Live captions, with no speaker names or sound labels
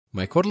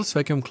My cordless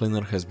vacuum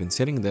cleaner has been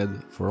sitting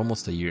dead for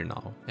almost a year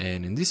now,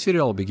 and in this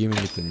video I'll be giving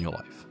it a new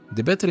life.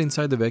 The battery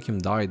inside the vacuum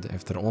died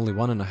after only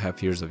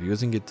 1.5 years of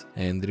using it,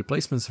 and the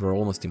replacements were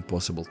almost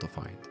impossible to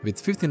find. With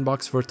 15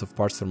 bucks worth of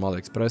parts from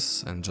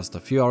AliExpress and just a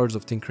few hours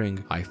of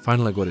tinkering, I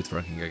finally got it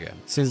working again.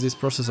 Since this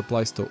process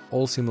applies to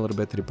all similar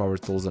battery power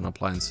tools and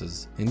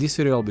appliances, in this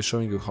video I'll be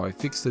showing you how I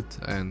fixed it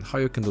and how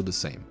you can do the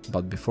same.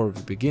 But before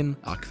we begin,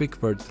 a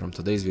quick word from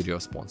today's video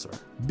sponsor.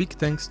 Big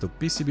thanks to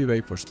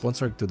PCBWay for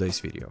sponsoring today's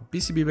video.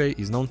 PCBWay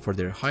is known for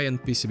their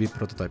high-end PCB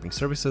prototyping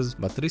services,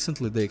 but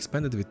recently they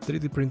expanded with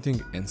 3D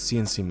printing and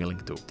CNC milling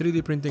too.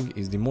 3D printing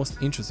is the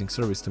most interesting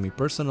service to me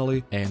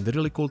personally, and the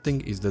really cool thing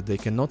is that they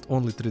can not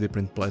only 3D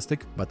print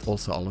plastic, but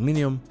also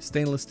aluminum,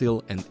 stainless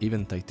steel and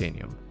even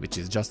titanium, which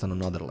is just on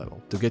another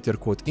level. To get your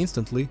quote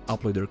instantly,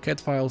 upload your CAD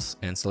files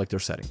and select your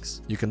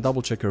settings. You can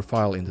double check your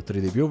file in the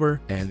 3D viewer,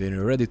 and when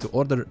you're ready to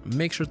order,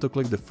 make sure to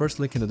click the first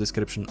link in the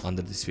description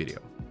under this video.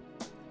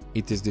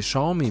 It is the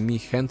Xiaomi Mi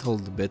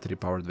handheld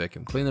battery-powered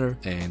vacuum cleaner,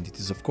 and it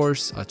is of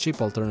course a cheap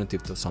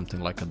alternative to something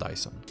like a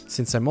Dyson.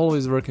 Since I'm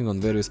always working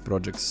on various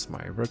projects,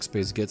 my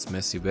workspace gets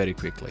messy very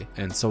quickly,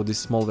 and so this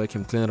small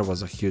vacuum cleaner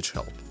was a huge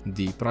help.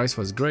 The price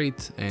was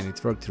great and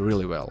it worked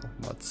really well,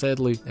 but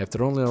sadly,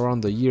 after only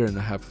around a year and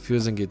a half of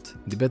using it,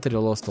 the battery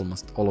lost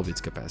almost all of its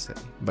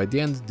capacity. By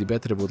the end, the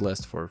battery would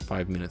last for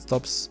 5 minutes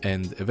tops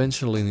and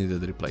eventually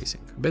needed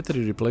replacing.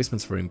 Battery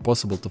replacements were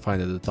impossible to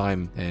find at the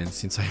time, and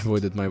since I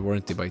avoided my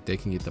warranty by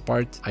taking it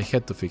apart, I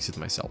had to fix it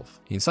myself.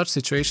 In such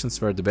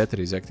situations where the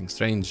battery is acting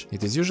strange,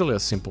 it is usually a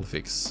simple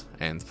fix,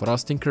 and for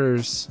us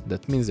tinkerers,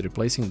 that means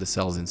replacing the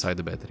cells inside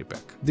the battery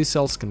pack. These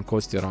cells can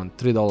cost you around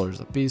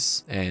 $3 a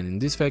piece, and in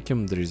this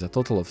vacuum there is a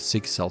total of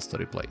 6 cells to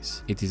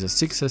replace. It is a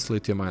 6S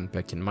lithium-ion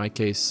pack in my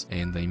case,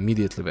 and I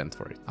immediately went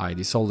for it. I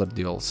desoldered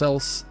the old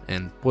cells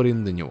and put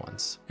in the new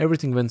ones.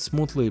 Everything went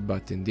smoothly,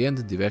 but in the end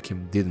the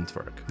vacuum didn't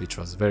work, which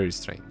was very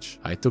strange.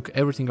 I took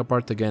everything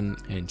apart again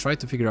and tried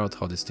to figure out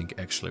how this thing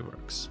actually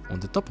works. On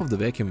the top of the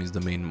vacuum is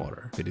the main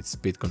motor with its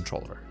speed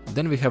controller.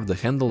 Then we have the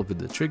handle with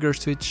the trigger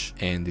switch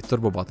and the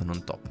turbo button on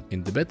top.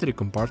 In the battery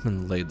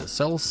compartment lay the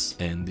cells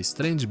and the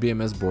strange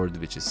BMS board,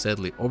 which is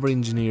sadly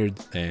over-engineered,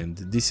 and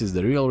this is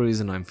the real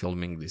reason I'm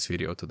filming this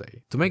video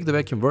today. To make the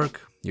vacuum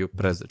work, you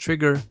press the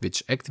trigger,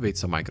 which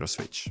activates a micro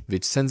switch,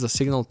 which sends a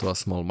signal to a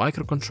small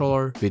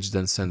microcontroller, which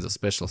then sends a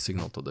special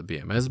signal to the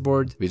BMS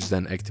board, which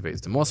then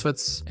activates the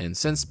MOSFETs and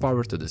sends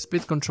power to the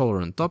speed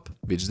controller on top,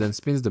 which then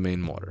spins the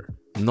main motor.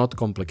 Not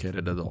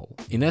complicated at all.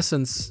 In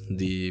essence,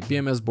 the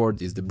BMS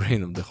board is the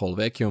brain of the whole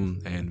vacuum,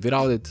 and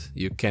without it,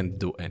 you can't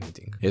do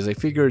anything. As I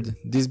figured,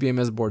 this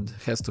BMS board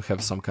has to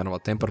have some kind of a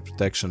tamper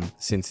protection,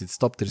 since it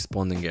stopped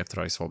responding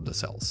after I swapped the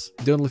cells.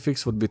 The only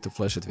fix would be to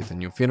flash it with a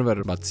new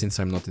firmware, but since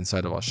I'm not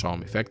inside of a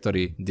Xiaomi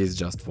factory, this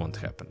just won't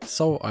happen.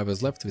 So I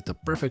was left with a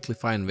perfectly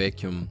fine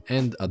vacuum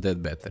and a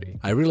dead battery.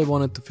 I really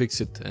wanted to fix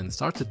it and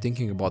started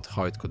thinking about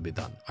how it could be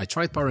done. I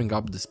tried powering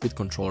up the speed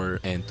controller,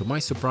 and to my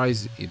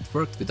surprise, it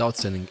worked without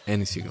sending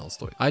any signals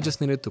to it. I just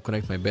needed to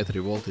connect my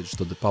battery voltage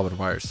to the power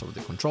wires of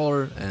the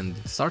controller and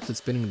started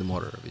spinning the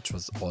motor, which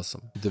was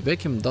awesome. The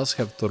vacuum does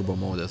have turbo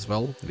mode as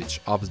well, which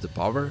ups the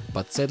power,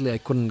 but sadly I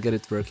couldn't get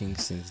it working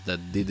since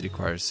that did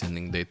require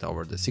sending data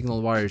over the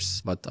signal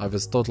wires, but I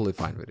was totally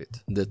fine with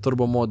it. The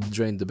turbo mode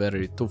drained the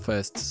battery too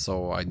fast,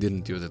 so I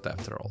didn't use it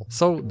after all.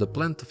 So the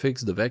plan to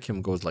fix the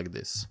vacuum goes like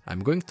this. I'm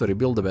going to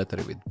rebuild the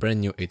battery with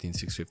brand new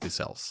 18650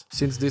 cells.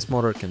 Since this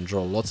motor can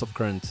draw lots of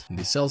current,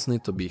 the cells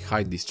need to be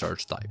high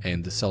discharge type,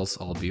 and the cells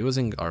I'll be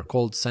using are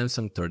called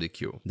Samsung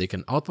 30Q. They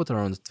can output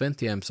around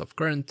 20 amps of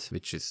current,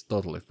 which is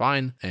totally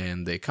fine,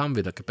 and they come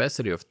with a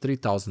capacity of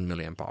 3000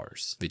 mAh,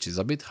 which is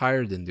a bit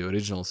higher than the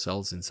original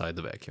cells inside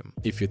the vacuum.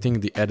 If you think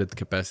the added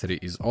capacity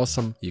is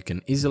awesome, you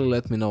can easily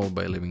let me know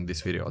by leaving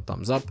this video a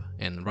thumbs up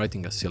and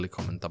writing a silly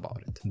comment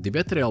about it. The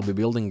battery I'll be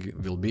building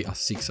will be a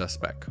 6S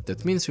pack.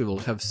 That means we will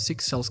have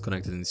 6 cells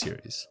connected in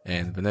series,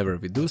 and whenever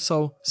we do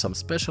so, some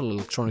special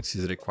electronics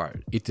is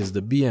required. It is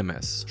the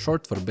BMS,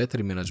 short for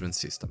Battery Management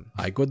System.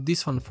 I got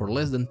this one for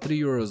less than 3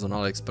 euros on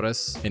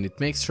AliExpress, and it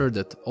makes sure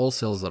that all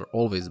cells are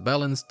always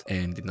balanced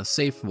and in a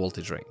safe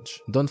voltage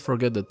range. Don't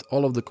forget that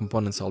all of the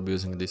components I'll be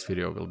using in this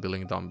video will be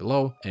linked down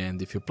below,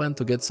 and if you plan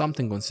to get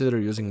something, consider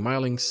using my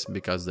links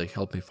because they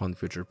help me fund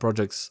future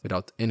projects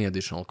without any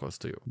additional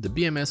cost to you. The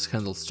BMS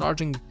handles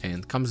charging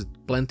and comes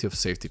with plenty of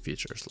safety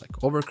features like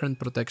overcurrent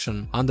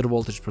protection,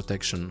 undervoltage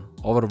protection,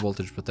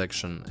 overvoltage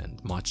protection,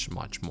 and much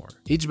more.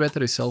 Each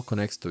battery cell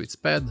connects to its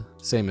pad,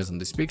 same as on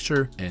this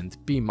picture, and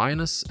P-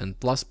 and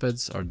plus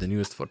pads are then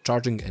used for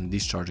charging and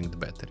discharging the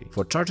battery.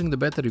 For charging the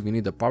battery, we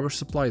need a power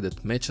supply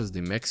that matches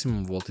the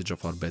maximum voltage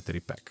of our battery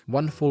pack.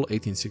 One full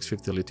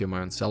 18650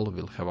 lithium-ion cell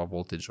will have a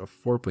voltage of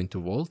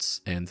 4.2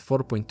 volts, and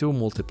 4.2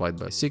 multiplied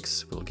by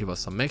 6 will give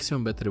us a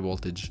maximum battery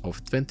voltage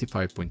of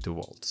 25.2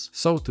 volts.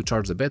 So to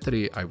charge the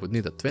battery, I would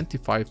need a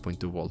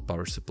 25.2 volt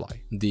power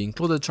supply. The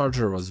included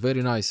charger was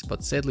very nice,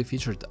 but sadly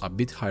featured a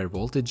bit higher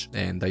voltage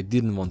and I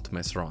didn't want to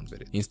mess around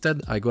with it.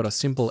 Instead, I got a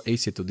simple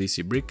AC to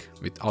DC brick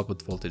with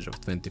output voltage of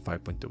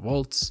 25.2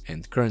 volts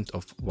and current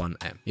of 1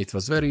 amp. It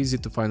was very easy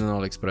to find on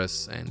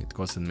AliExpress and it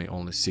costed me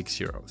only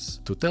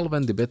 €6. To tell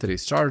when the battery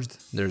is charged,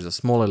 there's a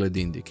small LED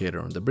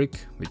indicator on the brick,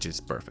 which is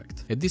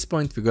perfect. At this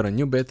point we got a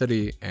new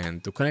battery,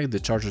 and to connect the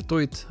charger to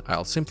it,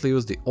 I'll simply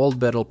use the old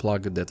barrel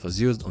plug that was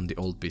used on the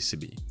old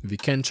PCB. We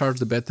can charge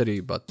the battery,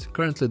 but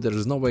currently there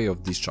is no way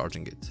of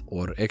discharging it,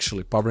 or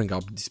actually powering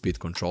up the speed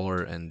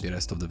controller and the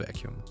rest of the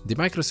vacuum. The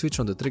micro switch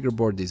on the trigger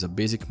board is a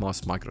basic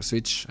MOS micro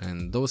switch,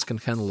 and those can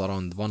handle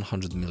around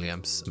 100 mA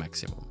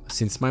maximum.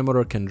 Since my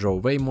motor can draw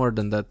way more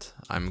than that,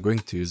 I'm going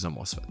to use a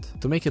Mosfet.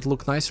 To make it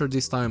look nicer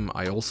this time,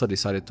 I also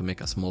decided to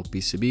make a small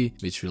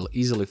PCB which will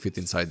easily fit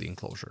inside the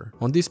enclosure.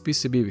 On this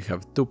PCB we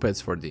have 2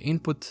 pads for the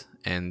input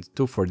and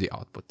 2 for the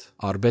output.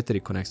 Our battery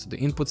connects to the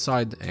input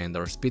side and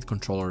our speed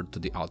controller to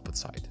the output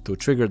side. To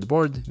trigger the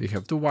board, we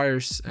have 2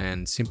 wires,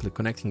 and simply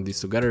connecting these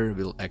together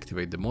will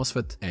activate the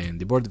Mosfet and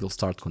the board will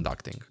start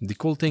conducting. The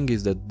cool thing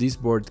is that this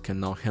board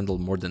can now handle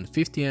more than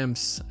 50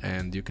 amps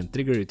and you can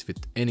trigger it with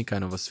any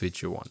kind of a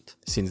switch you want,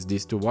 since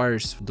these 2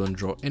 wires don't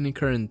draw any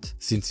current,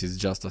 since it's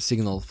just a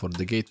signal for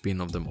the gate pin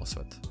of the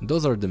Mosfet.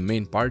 Those are the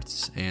main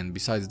parts, and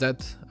besides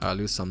that, I'll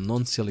use some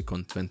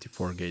non-silicon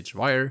 24 gauge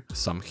wire,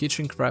 some heat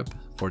shrink wrap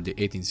for the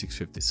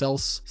 18650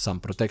 cells, some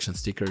protection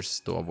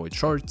stickers to avoid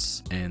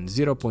shorts, and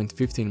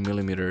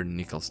 0.15mm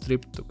nickel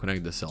strip to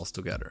connect the cells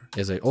together.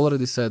 As I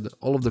already said,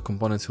 all of the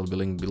components will be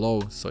linked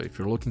below, so if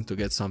you're looking to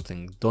get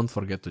something, don't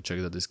forget to check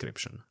the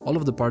description. All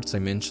of the parts I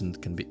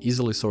mentioned can be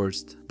easily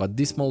sourced, but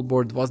this small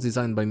board was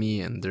designed by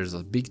me and there's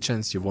a big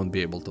chance you won't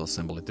be able to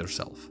assemble it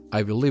yourself.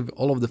 I will leave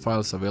all of the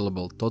files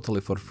available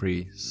totally for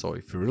free, so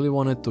if you really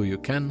wanted to, you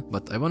can,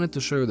 but I wanted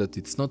to show you that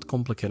it's not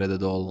complicated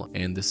at all,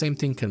 and the same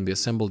thing can be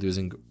assembled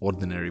using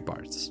ordinary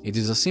parts. It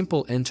is a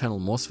simple N-channel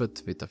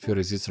MOSFET with a few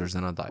resistors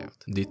and a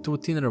diode. The 2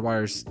 thinner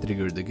wires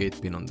trigger the gate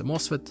pin on the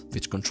MOSFET,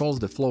 which controls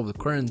the flow of the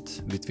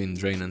current between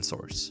drain and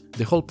source.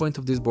 The whole point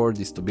of this board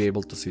is to be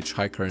able to switch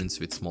high currents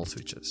with small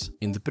switches.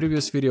 In the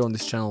previous video on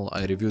this channel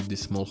I reviewed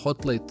this small hot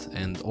plate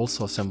and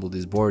also assembled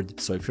this board,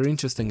 so if you're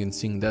interested in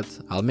seeing that,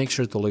 I'll make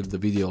sure to leave the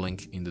video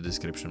link in the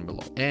description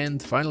below.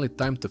 And finally,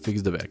 time to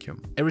fix the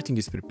vacuum. Everything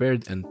is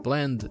prepared and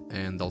planned,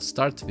 and I'll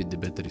start with the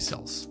battery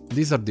cells.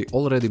 These are the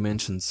already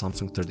mentioned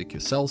Samsung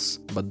 30Q cells,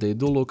 but they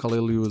do look a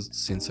little used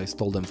since I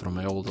stole them from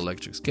my old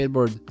electric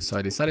skateboard, so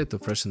I decided to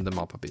freshen them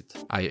up a bit.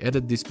 I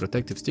added these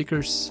protective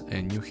stickers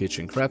and new heat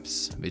shrink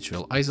wraps, which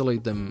will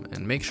isolate them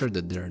and make sure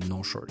that there are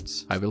no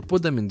shorts. I will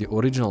put them in the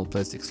original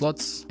plastic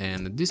slots,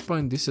 and at this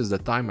point this is the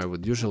time I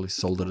would usually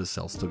solder the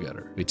cells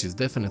together, which is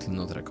definitely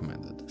not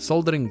recommended.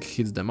 Soldering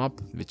heats them up,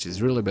 which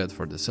is really bad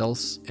for the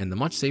cells, and a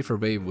much safer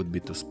way would be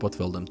to spot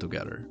weld them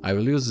together. I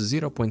will use a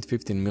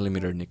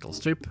 0.15mm nickel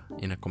strip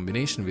in a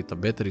combination with a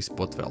battery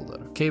spot welder.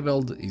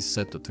 K-weld is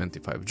set to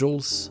 25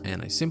 joules,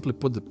 and I simply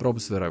put the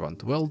probes where I want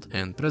to weld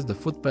and press the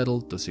foot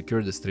pedal to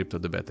secure the strip to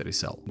the battery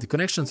cell. The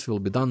connections will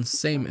be done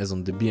same as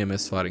on the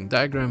BMS wiring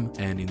diagram,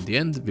 and in the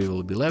end we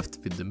will be left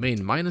with the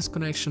main minus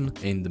connection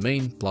and the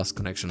main plus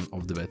connection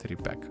of the battery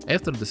pack.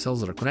 After the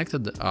cells are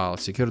connected, I'll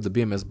secure the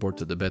BMS board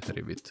to the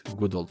battery with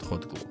good old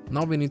hot glue.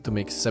 Now we need to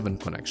make 7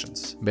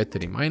 connections: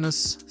 battery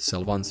minus,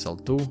 cell 1, cell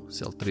 2,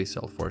 cell 3,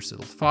 cell 4,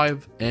 cell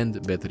 5,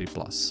 and battery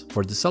plus.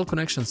 For the cell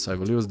connections I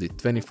will use the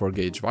 24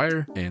 gauge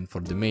wire, and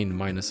for the main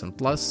minus and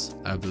plus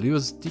I will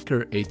use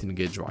thicker 18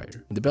 gauge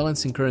wire. The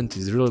balancing current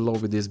is really low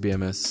with this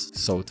BMS,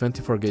 so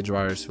 24 gauge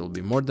wires will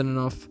be more than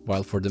enough,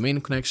 while for the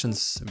main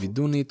connections we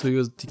do need to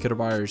use thicker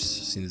wires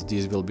since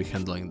these will be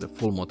handling the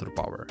full motor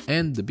power.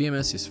 And the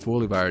BMS is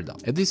fully wired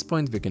up. At this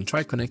point we can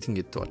try connecting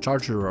it to a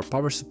charger or a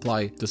power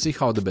supply to see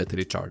how the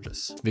battery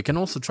charges. We can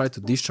also try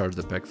to discharge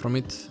the pack from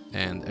it,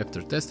 and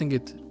after testing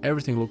it,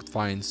 everything looked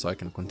fine, so I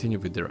can continue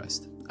with the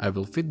rest. I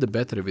will fit the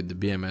battery with the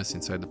BMS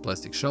inside the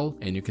plastic shell,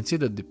 and you can see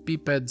that the P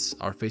pads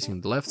are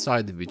facing the left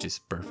side, which is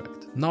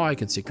perfect. Now I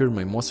can secure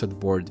my Mosfet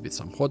board with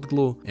some hot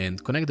glue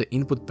and connect the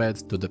input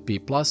pads to the P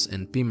plus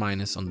and P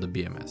minus on the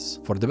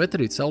BMS. For the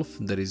battery itself,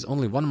 there is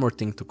only one more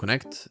thing to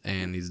connect,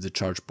 and it's the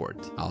charge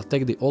port. I'll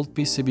take the old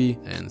PCB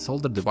and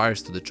solder the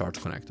wires to the charge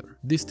connector.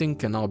 This thing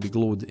can now be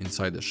glued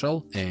inside the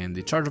shell, and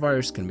the charge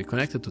wires can be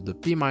connected to the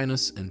P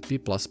minus and P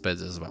plus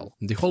pads as well.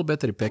 The whole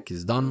battery pack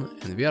is done,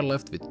 and we are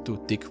left with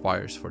 2 thick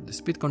wires for the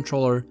speed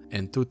controller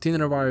and 2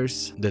 thinner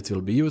wires that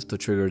will be used to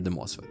trigger the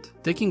Mosfet.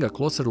 Taking a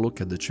closer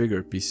look at the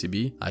trigger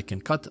PCB, I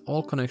can cut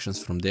all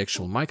connections from the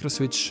actual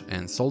microswitch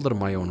and solder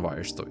my own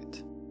wires to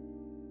it.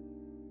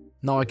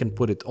 Now I can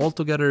put it all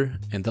together,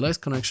 and the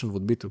last connection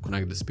would be to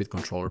connect the speed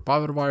controller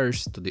power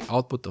wires to the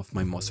output of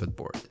my Mosfet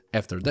board.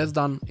 After that's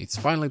done, it's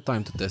finally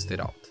time to test it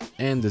out.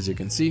 And as you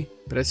can see,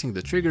 pressing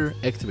the trigger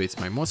activates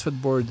my Mosfet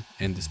board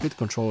and the speed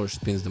controller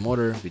spins the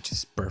motor, which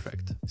is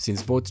perfect.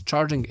 Since both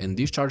charging and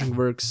discharging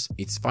works,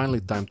 it's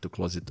finally time to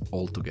close it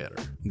all together.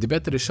 The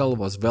battery shell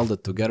was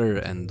welded together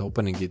and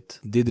opening it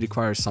did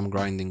require some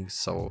grinding,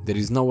 so there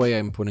is no way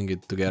I'm putting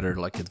it together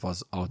like it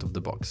was out of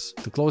the box.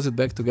 To close it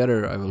back together,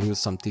 I will use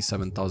some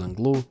T7000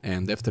 glue,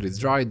 and after it's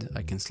dried,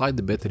 I can slide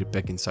the battery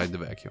pack inside the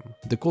vacuum.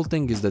 The cool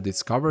thing is that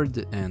it's covered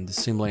and the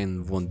seam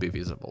lane won't be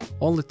visible.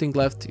 Only thing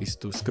left is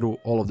to screw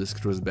all of the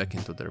screws back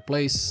into their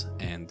place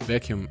and the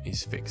vacuum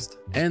is fixed.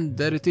 And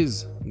there it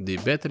is, the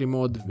battery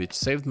mod which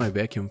saved my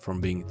vacuum from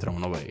being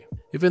thrown away.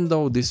 Even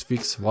though this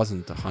fix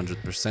wasn't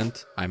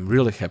 100%, I'm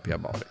really happy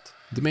about it.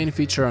 The main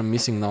feature I'm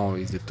missing now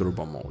is the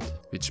turbo mode,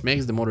 which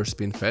makes the motor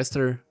spin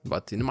faster,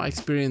 but in my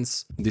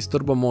experience, this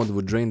turbo mode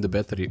would drain the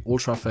battery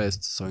ultra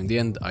fast, so in the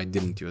end I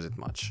didn't use it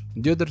much.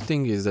 The other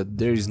thing is that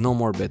there is no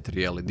more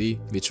battery LED,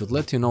 which would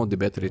let you know the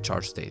battery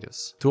charge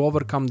status. To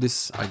overcome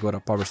this, I got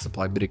a power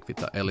supply brick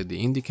with a LED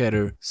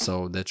indicator,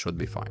 so that should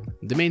be fine.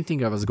 The main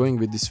thing I was going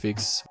with this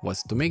fix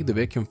was to make the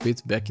vacuum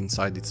fit back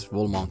inside its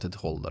wall-mounted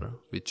holder,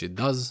 which it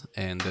does,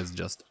 and that's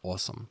just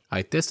awesome.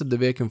 I tested the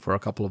vacuum for a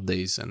couple of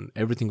days and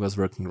everything was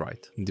working right.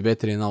 The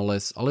battery now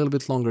lasts a little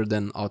bit longer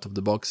than out of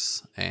the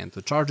box, and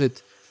to charge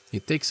it,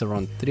 it takes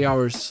around 3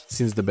 hours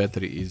since the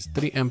battery is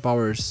 3 amp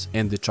hours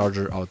and the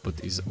charger output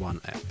is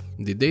 1 amp.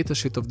 The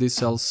datasheet of these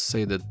cells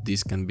say that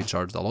this can be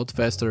charged a lot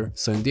faster,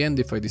 so in the end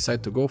if I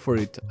decide to go for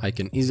it, I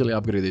can easily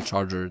upgrade the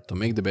charger to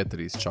make the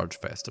batteries charge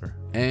faster.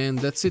 And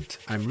that's it.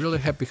 I'm really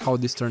happy how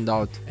this turned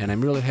out, and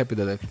I'm really happy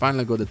that I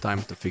finally got the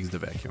time to fix the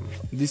vacuum.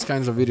 These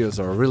kinds of videos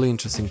are really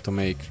interesting to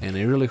make and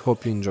I really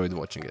hope you enjoyed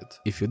watching it.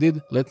 If you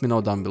did, let me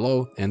know down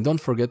below and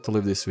don't forget to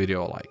leave this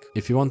video a like.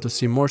 If you want to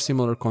see more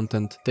similar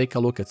content, take a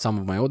look at some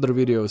of my other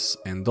videos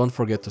and don't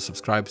forget to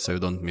subscribe so you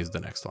don't miss the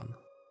next one.